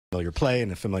familiar play in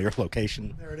a familiar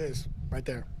location. There it is, right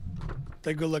there.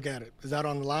 Take a good look at it. Is that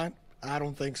on the line? I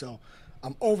don't think so.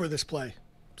 I'm over this play.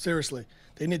 Seriously.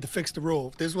 They need to fix the rule.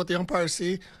 If this is what the umpires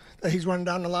see, that he's running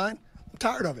down the line, I'm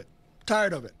tired of it.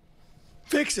 Tired of it.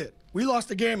 Fix it. We lost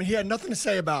the game, and he had nothing to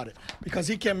say about it because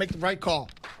he can't make the right call.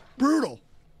 Brutal.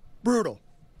 Brutal.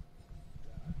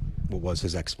 What was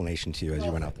his explanation to you as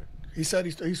you went out there? He said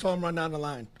he saw him run down the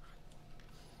line.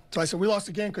 So I said, we lost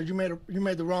the game because you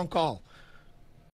made the wrong call.